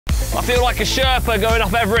I feel like a Sherpa going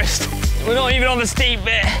up Everest. We're not even on the steep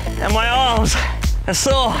bit, and my arms are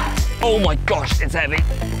sore. Oh my gosh, it's heavy.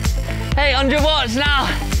 800 watts now.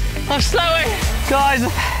 I'm slowing. Guys,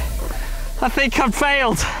 I think I've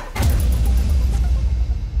failed.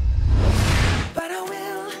 But I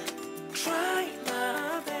will try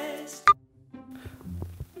my best.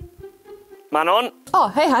 Manon? Oh,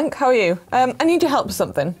 hey Hank, how are you? I need your help with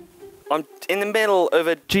something. I'm in the middle of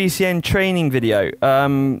a GCN training video.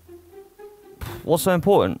 What's so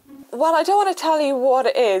important? Well, I don't want to tell you what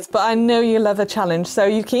it is, but I know you love a challenge, so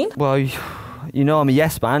you keen? Well, you know I'm a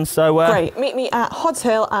yes man, so... Great, meet me at Hodds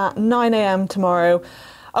Hill at 9 AM tomorrow.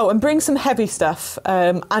 Oh, and bring some heavy stuff,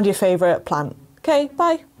 and your favourite plant. Okay,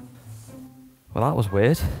 bye. Well, that was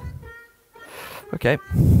weird. Okay.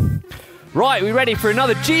 Right, we ready for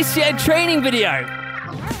another GCN training video?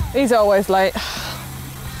 He's always late.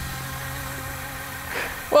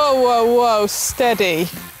 Whoa, whoa, whoa, steady.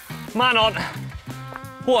 Manon,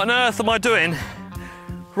 what on earth am I doing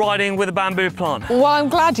riding with a bamboo plant? Well, I'm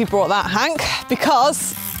glad you brought that, Hank,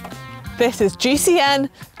 because this is GCN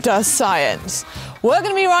Does Science. We're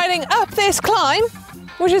going to be riding up this climb,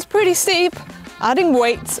 which is pretty steep, adding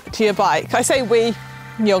weights to your bike. I say we,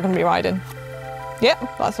 you're going to be riding.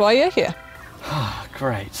 Yep, that's why you're here.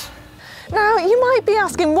 Great. Now, you might be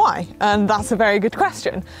asking why, and that's a very good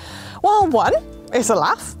question. Well, one, it's a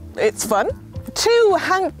laugh, it's fun. Two,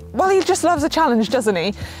 Hank, well, he just loves a challenge, doesn't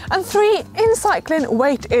he? And three, in cycling,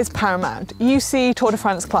 weight is paramount. You see Tour de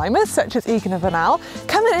France climbers, such as Egan and Vanal,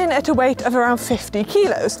 coming in at a weight of around 50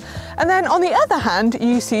 kilos. And then on the other hand,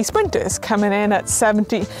 you see sprinters coming in at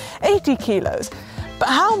 70, 80 kilos. But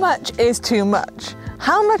how much is too much?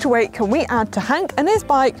 How much weight can we add to Hank and his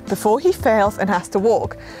bike before he fails and has to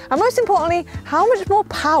walk? And most importantly, how much more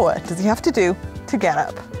power does he have to do to get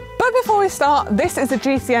up? But before we start, this is a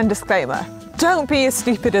GCN disclaimer. Don't be as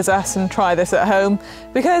stupid as us and try this at home,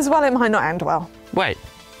 because, well, it might not end well. Wait,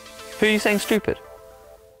 who are you saying stupid?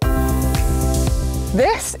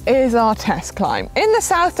 This is our test climb in the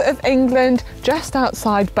south of England, just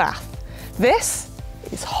outside Bath. This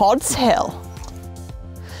is Hodds Hill.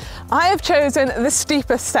 I have chosen the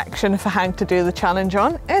steepest section for Hank to do the challenge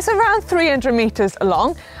on. It's around 300 metres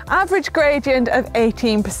long, average gradient of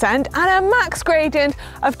 18% and a max gradient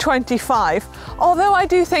of 25, although I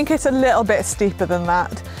do think it's a little bit steeper than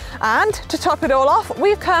that. And to top it all off,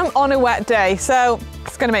 we've come on a wet day, so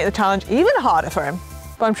it's going to make the challenge even harder for him,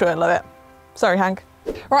 but I'm sure he'll love it. Sorry, Hank.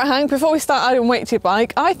 Right, Hank, before we start adding weight to your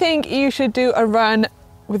bike, I think you should do a run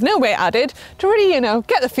with no weight added to really,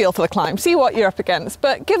 get the feel for the climb, see what you're up against.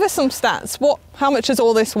 But give us some stats. How much does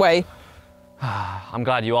all this weigh? I'm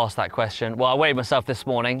glad you asked that question. Well, I weighed myself this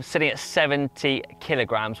morning, sitting at 70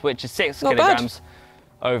 kilograms, which is 6 kilograms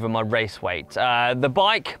over my race weight. The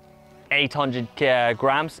bike, 800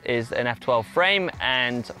 grams, is an F12 frame,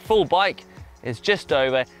 and full bike is just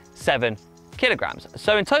over 7 kilograms.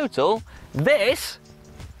 So in total, this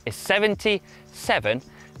is 77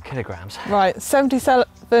 kilograms. Right, 77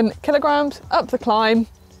 kilograms, up the climb.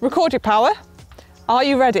 Record your power. Are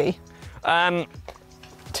you ready? Turn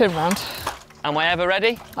round. Am I ever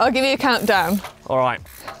ready? I'll give you a countdown. All right.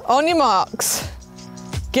 On your marks,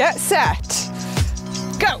 get set,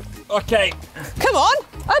 go. Okay. Come on,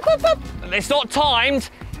 up, up, up. It's not timed,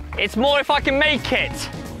 it's more if I can make it.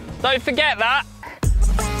 Don't forget that.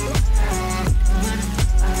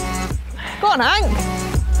 Go on, Hank.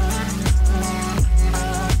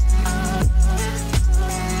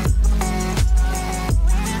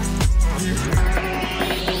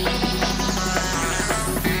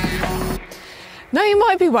 Now you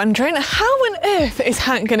might be wondering, how on earth is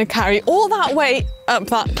Hank going to carry all that weight up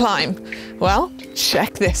that climb? Well,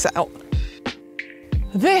 check this out.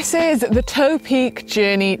 This is the Toe Peak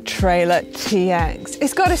Journey Trailer TX.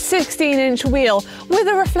 It's got a 16-inch wheel with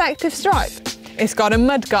a reflective stripe. It's got a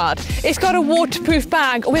mudguard. It's got a waterproof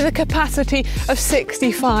bag with a capacity of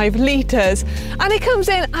 65 litres. And it comes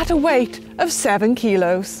in at a weight of 7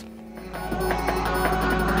 kilos.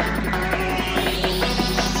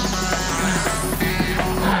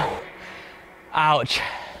 Ouch.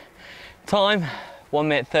 Time, 1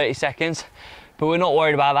 minute 30 seconds. But we're not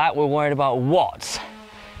worried about that, we're worried about watts.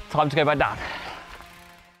 Time to go back down.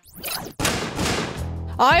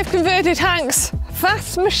 I've converted Hank's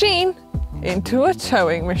fast machine into a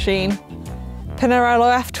towing machine.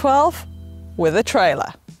 Pinarello F12 with a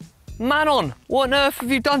trailer. Manon, what on earth have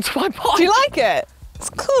you done to my bike? Do you like it? It's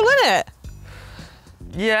cool, isn't it?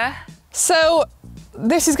 Yeah. So,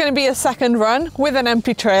 this is going to be a second run with an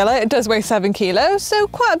empty trailer. It does weigh 7 kilos, so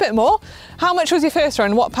quite a bit more. How much was your first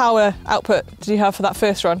run? What power output did you have for that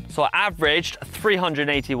first run? So I averaged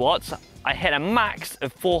 380 watts. I hit a max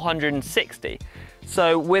of 460.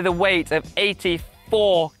 So with a weight of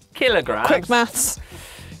 84 kilograms. Quick maths.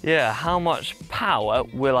 Yeah, how much power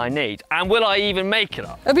will I need? And will I even make it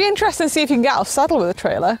up? It'll be interesting to see if you can get out of saddle with a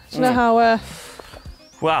trailer. Do you know how...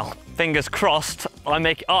 Well, fingers crossed I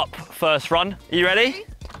make it up first run. Are you ready?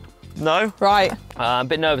 No? Right. I'm a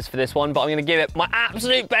bit nervous for this one, but I'm going to give it my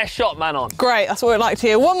absolute best shot, Manon. Great, that's what we'd like to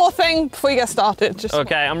hear. One more thing before you get started. Just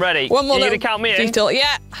okay, I'm ready. One more. Are you going to count me in? Detail.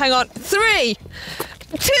 Yeah, hang on. 3,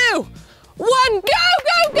 2, 1, go,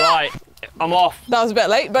 go, go! Right, I'm off. That was a bit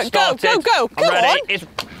late, but Started. go, go, go. I'm ready. On.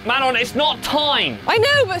 Manon, it's not time. I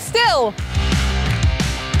know, but still.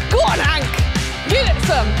 Go on, Hank. Give it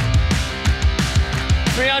some.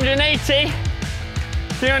 380,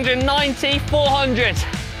 390, 400,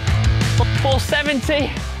 470,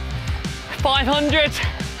 500,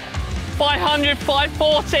 500,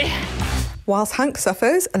 540. Whilst Hank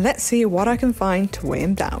suffers, let's see what I can find to weigh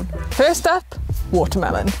him down. First up,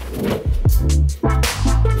 watermelon.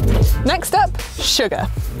 Next up, sugar.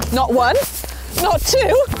 Not 1, not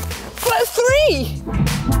 2, but 3.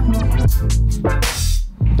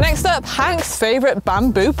 Next up, Hank's favourite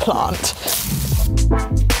bamboo plant.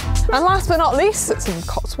 And last but not least, some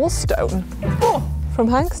Cotswold stone. Oh, from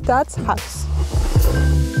Hank's dad's house.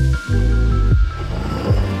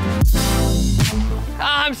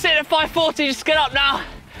 I'm sitting at 540, just get up now.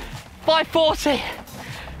 540,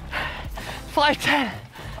 510.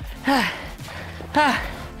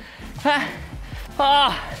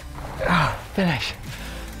 Finish.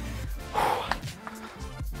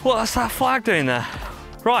 What's that flag doing there?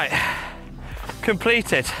 Right,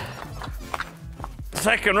 completed.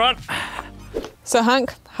 Second run. So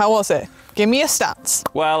Hank, how was it? Give me your stats.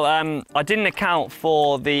 Well, I didn't account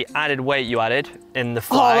for the added weight you added in the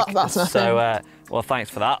flag. Oh, that's nothing. So, well, thanks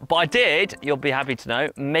for that. But I did, you'll be happy to know,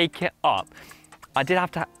 make it up. I did have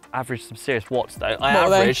to average some serious watts though. I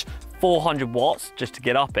averaged 400 watts just to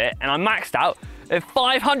get up it, and I maxed out at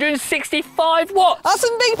 565 watts. That's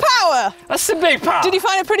some big power. That's some big power. Did you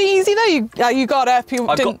find it pretty easy though? You got up,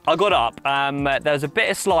 I got up. There was a bit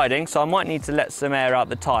of sliding, so I might need to let some air out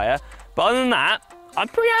the tyre. But other than that, I'm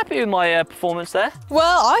pretty happy with my performance there.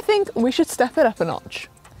 Well, I think we should step it up a notch.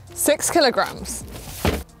 6 kilograms,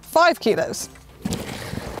 5 kilos,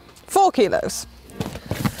 4 kilos,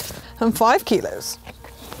 and 5 kilos.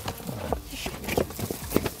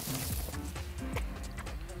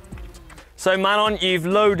 So Manon, you've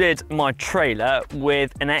loaded my trailer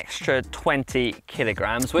with an extra 20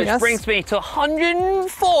 kilograms, which brings me to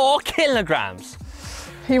 104 kilograms.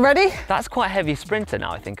 Are you ready? That's quite a heavy sprinter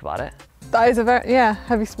now I think about it. That is a very,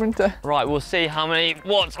 heavy sprinter. Right, we'll see how many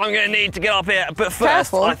watts I'm gonna need to get up here. But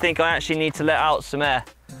first, Careful. I think I actually need to let out some air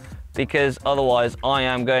because otherwise I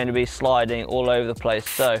am going to be sliding all over the place.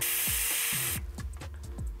 So,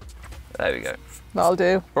 there we go. That'll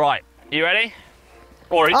do. Right, you ready?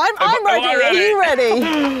 I'm ready. Are you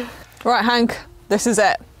ready? Right, Hank, this is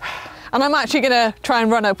it. And I'm actually gonna try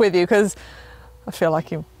and run up with you because I feel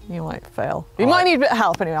like you might fail. You might need a bit of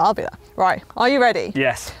help anyway, I'll be there. Right, are you ready?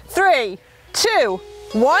 Yes. 3, 2,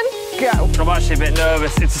 1, go. I'm actually a bit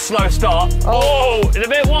nervous. It's a slow start. Oh, it's a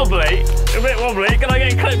bit wobbly. A bit wobbly. Can I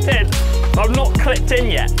get clipped in? I'm not clipped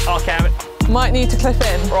in yet. Okay. Might need to clip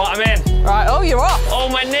in. Right, I'm in. Right, oh, you're off. Oh,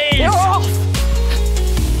 my knees. You're off.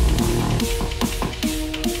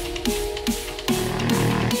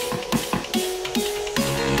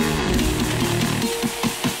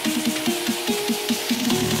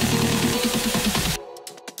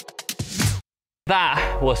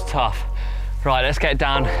 That was tough. Right, let's get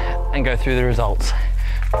down and go through the results.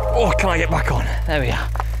 Oh, can I get back on? There we are.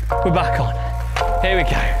 We're back on. Here we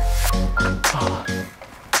go. Oh.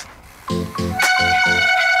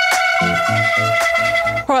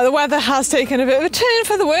 Right, the weather has taken a bit of a turn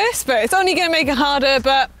for the worse, but it's only going to make it harder,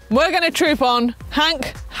 but we're going to troop on.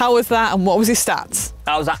 Hank, how was that and what was your stats?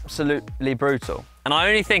 That was absolutely brutal. And I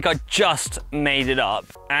only think I just made it up.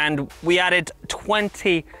 And we added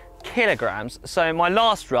 20 kilograms. So in my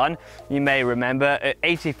last run, you may remember, at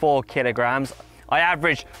 84 kilograms, I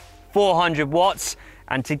averaged 400 watts.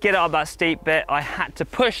 And to get up that steep bit, I had to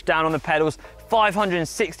push down on the pedals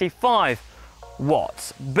 565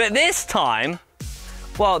 watts. But this time,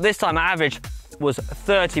 well, this time my average was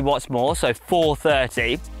 30 watts more, so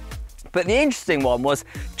 430. But the interesting one was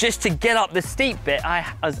just to get up the steep bit,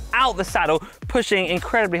 I was out the saddle, pushing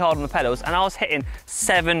incredibly hard on the pedals, and I was hitting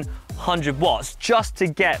 700 watts just to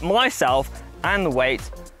get myself and the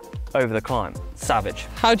weight over the climb. Savage.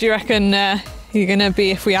 How do you reckon you're gonna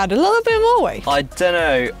be if we add a little bit more weight? I don't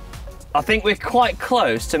know. I think we're quite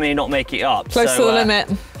close to me not making it up. Close to the limit.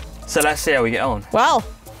 So let's see how we get on. Well,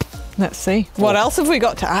 let's see. What else have we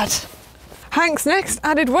got to add? Hank's next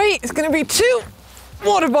added weight is going to be 2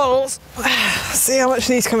 water bottles. See how much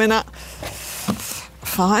these come in at.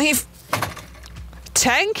 5,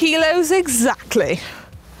 10 kilos exactly.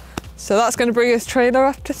 So that's going to bring his trailer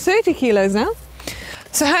up to 30 kilos now.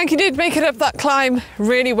 So Hank, you did make it up that climb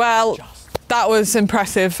really well. That was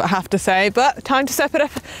impressive, I have to say, but time to step it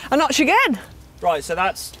up a notch again. Right, so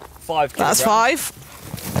that's 5 kilograms. That's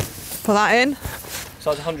 5. Put that in.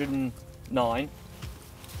 So that's 109.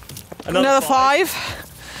 Another 5.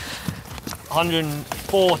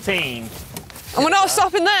 114. And we're not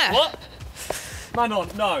stopping there. What? Manon,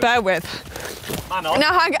 no. Bear with. Manon.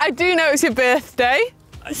 Now, Hank, I do know it's your birthday,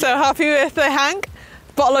 so happy birthday, Hank.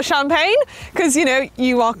 Bottle of champagne, because you know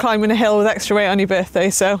you are climbing a hill with extra weight on your birthday.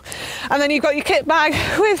 So, and then you've got your kit bag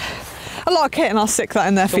with a lot of kit, and I'll stick that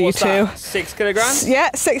in there for you too. 6 kilograms? Yeah,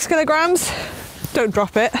 6 kilograms. Don't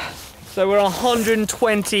drop it. So we're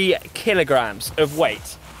 120 kilograms of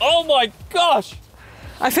weight. Oh my gosh!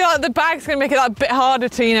 I feel like the bag's going to make it that bit harder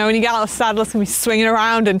to, you know, when you get out of the saddle, it's going to be swinging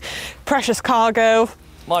around and precious cargo.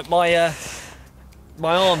 My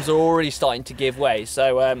arms are already starting to give way.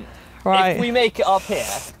 So right. If we make it up here,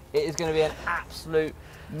 it is going to be an absolute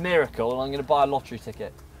miracle, and I'm going to buy a lottery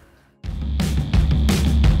ticket.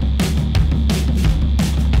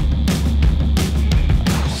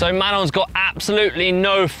 So Manon's got absolutely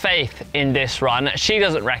no faith in this run. She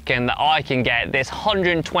doesn't reckon that I can get this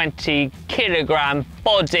 120 kilogram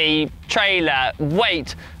body trailer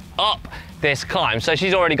weight up this climb. So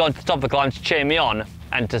she's already gone to the top of the climb to cheer me on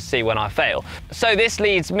and to see when I fail. So this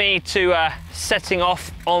leads me to setting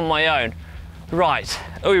off on my own. Right,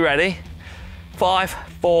 are we ready? 5,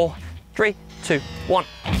 4, 3, 2, 1.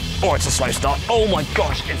 Oh, it's a slow start. Oh my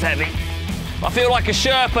gosh, it's heavy. I feel like a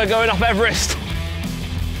Sherpa going up Everest.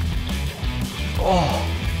 Oh,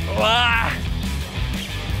 ah.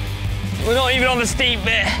 We're not even on the steep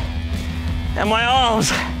bit, and my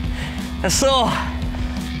arms are sore.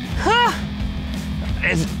 Ah.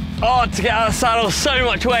 It's hard to get out of the saddle, so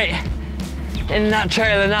much weight in that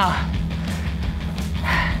trailer now.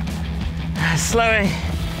 Slowing.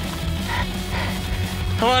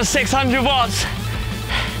 I'm on 600 watts,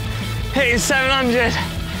 hitting 700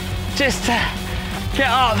 just to get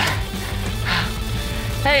up.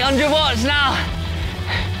 800 watts now.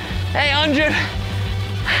 800.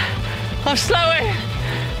 I'm slowing.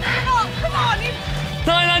 Come on.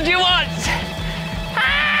 900 watts.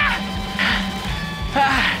 Ah!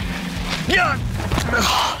 Ah! Yeah.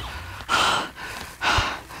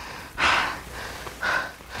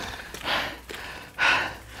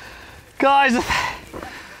 Guys,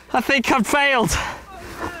 I think I've failed.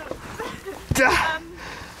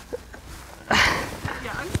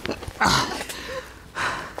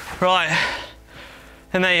 Right,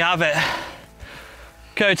 and there you have it.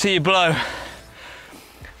 Go till you blow.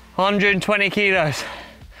 120 kilos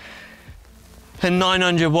and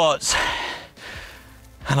 900 watts,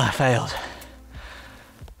 and I failed.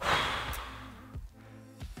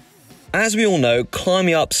 As we all know,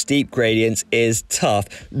 climbing up steep gradients is tough,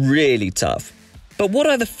 really tough. But what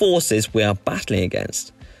are the forces we are battling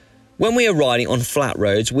against? When we are riding on flat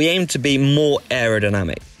roads, we aim to be more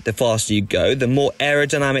aerodynamic. The faster you go, the more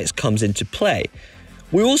aerodynamics comes into play.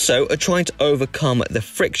 We also are trying to overcome the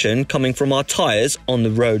friction coming from our tyres on the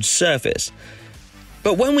road surface.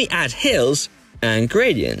 But when we add hills and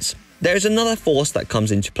gradients, there is another force that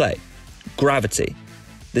comes into play: gravity.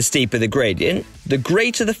 The steeper the gradient, the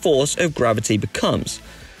greater the force of gravity becomes.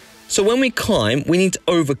 So when we climb, we need to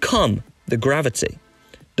overcome the gravity.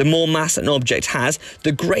 The more mass an object has,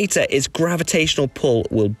 the greater its gravitational pull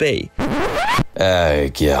will be. Oh,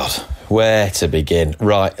 God. Where to begin?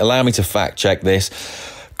 Right, allow me to fact check this.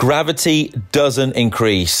 Gravity doesn't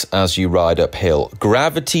increase as you ride uphill.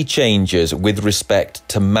 Gravity changes with respect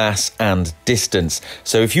to mass and distance.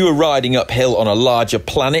 So if you were riding uphill on a larger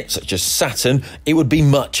planet, such as Saturn, it would be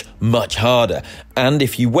much, much harder. And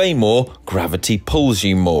if you weigh more, gravity pulls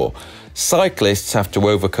you more. Cyclists have to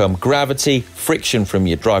overcome gravity, friction from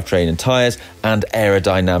your drivetrain and tyres, and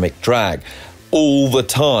aerodynamic drag all the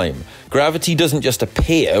time. Gravity doesn't just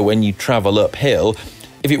appear when you travel uphill.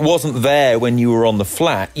 If it wasn't there when you were on the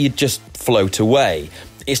flat, you'd just float away.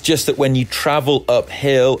 It's just that when you travel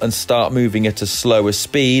uphill and start moving at a slower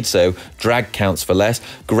speed, so drag counts for less,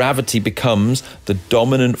 gravity becomes the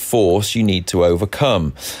dominant force you need to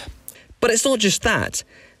overcome. But it's not just that.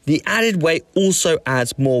 The added weight also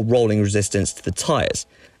adds more rolling resistance to the tyres.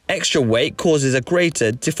 Extra weight causes a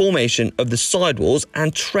greater deformation of the sidewalls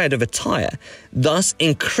and tread of a tyre, thus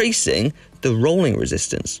increasing the rolling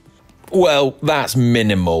resistance. Well, that's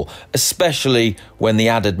minimal, especially when the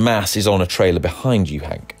added mass is on a trailer behind you,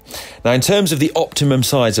 Hank. Now, in terms of the optimum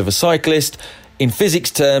size of a cyclist, in physics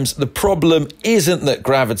terms, the problem isn't that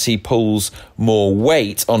gravity pulls more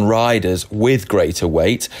weight on riders with greater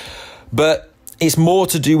weight, but it's more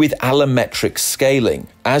to do with allometric scaling.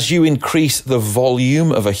 As you increase the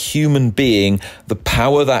volume of a human being, the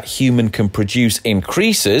power that human can produce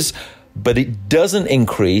increases, but it doesn't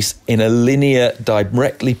increase in a linear,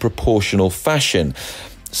 directly proportional fashion.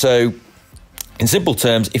 So, in simple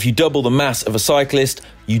terms, if you double the mass of a cyclist,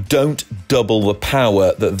 you don't double the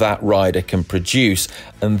power that that rider can produce.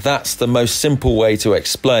 And that's the most simple way to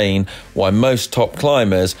explain why most top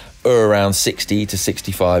climbers are around 60 to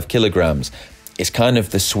 65 kilograms. It's kind of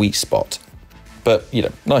the sweet spot. But, you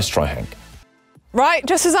know, nice try, Hank. Right,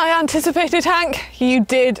 just as I anticipated, Hank, you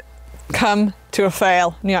did come to a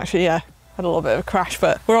fail. And you actually, had a little bit of a crash,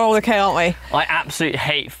 but we're all okay, aren't we? I absolutely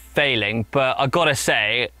hate failing, but I gotta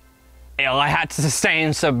say, I had to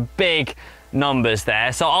sustain some big numbers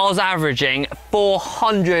there. So I was averaging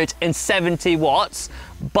 470 watts,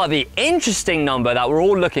 but the interesting number that we're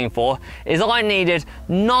all looking for is I needed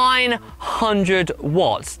 900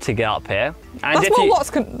 watts to get up here. And that's more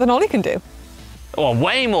watts than Ollie can do. Well,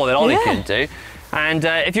 way more than Ollie can do. And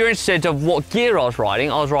if you're interested of what gear I was riding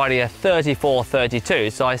a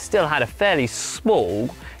 34-32, so I still had a fairly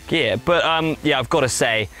small gear. But yeah, I've got to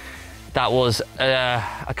say, that was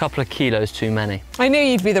a couple of kilos too many. I knew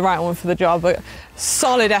you'd be the right one for the job, but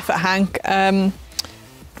solid effort, Hank.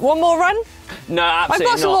 One more run? No, absolutely not. I've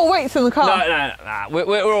got some more weights in the car. No.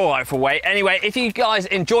 We're all right for weight. Anyway, if you guys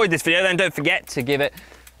enjoyed this video, then don't forget to give it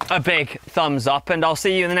a big thumbs up, and I'll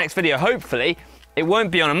see you in the next video. Hopefully, it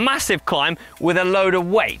won't be on a massive climb with a load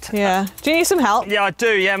of weight. Yeah. Do you need some help? Yeah, I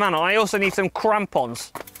do. Yeah, man. I also need some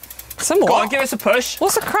crampons. Some what? Go on, give us a push.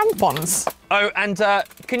 What's the crampons? Oh, and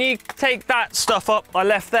can you take that stuff up I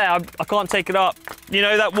left there? I can't take it up. You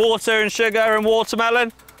know, that water and sugar and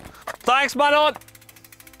watermelon? Thanks, Manon.